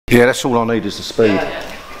Yeah, that's all I need is the speed. Yeah.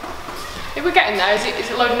 If we're getting there, is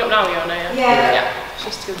it loading up now, Iona? Yeah. It's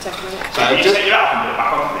just going to take a minute. So you just take your out and put it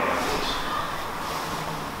back on me.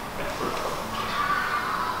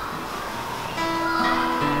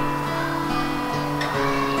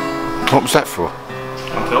 What was that for?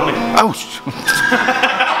 I'm filming. Oh!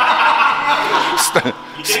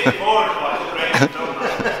 You did it before, it's like great, don't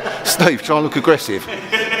you? Steve, try and look aggressive. Do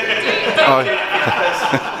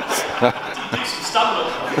some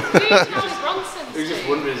stand-up. Do Charlie Bronson, Who's just Steve?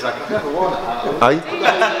 wondering, he's like, I've never worn that. Hey? Do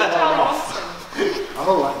Charlie Bronson. I'm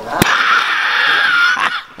all like that.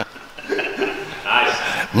 Nice.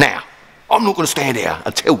 Now, I'm not going to stand here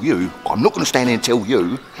and tell you,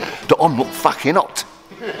 that I'm not fucking hot.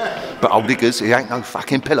 But old diggers, he ain't no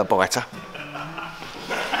fucking pillar biter.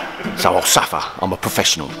 So I'll suffer. I'm a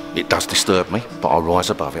professional. It does disturb me, but I'll rise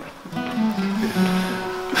above it.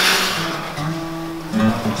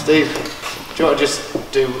 Steve, do you want to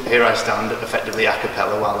just do Here I Stand effectively a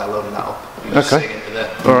cappella while they're loading that up? You just Okay. sing into the...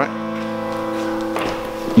 All right.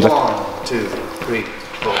 1, 2, 3,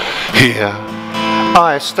 4. Here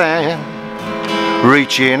I stand,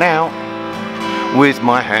 reaching out with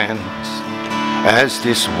my hands as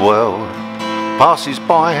this world passes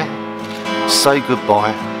by. Say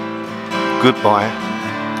goodbye, goodbye.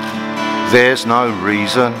 There's no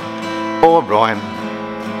reason or rhyme,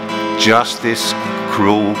 just this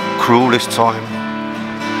cruelest time,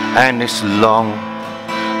 and this long,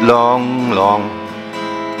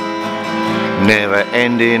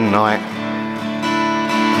 never-ending night.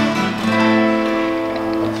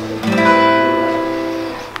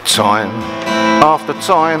 Time after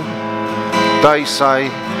time, they say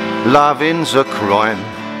loving's a crime.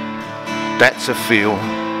 That to feel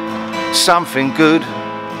something good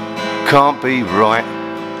can't be right.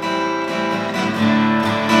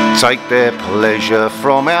 Take their pleasure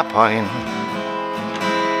from our pain,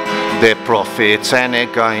 their profit and their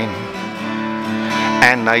gain,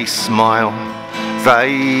 and they smile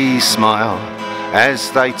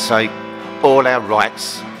as they take all our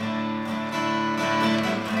rights.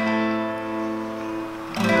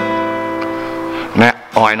 Now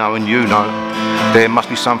I know and you know there must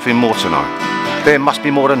be something more to know. There must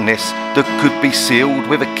be more than this that could be sealed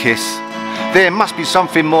with a kiss. There must be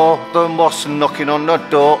something more than what's knocking on the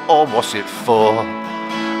door, or what's it for?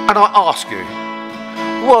 And I ask you,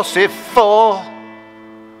 what's it for?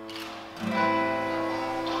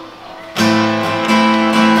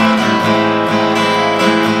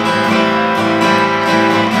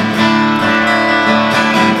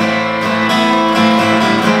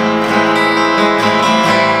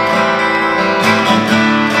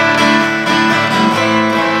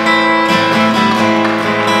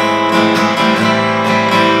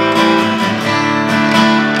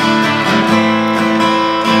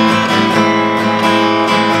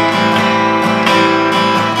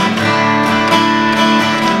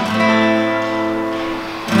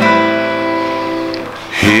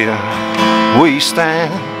 Here we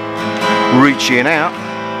stand, reaching out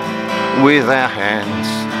with our hands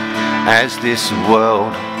as this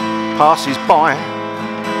world passes by.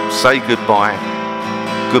 Say goodbye,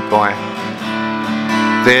 goodbye.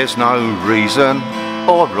 There's no reason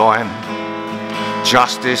or rhyme,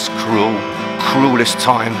 just this cruelest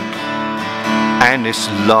time, and this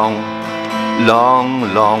long,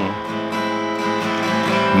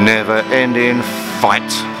 never-ending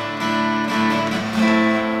fight.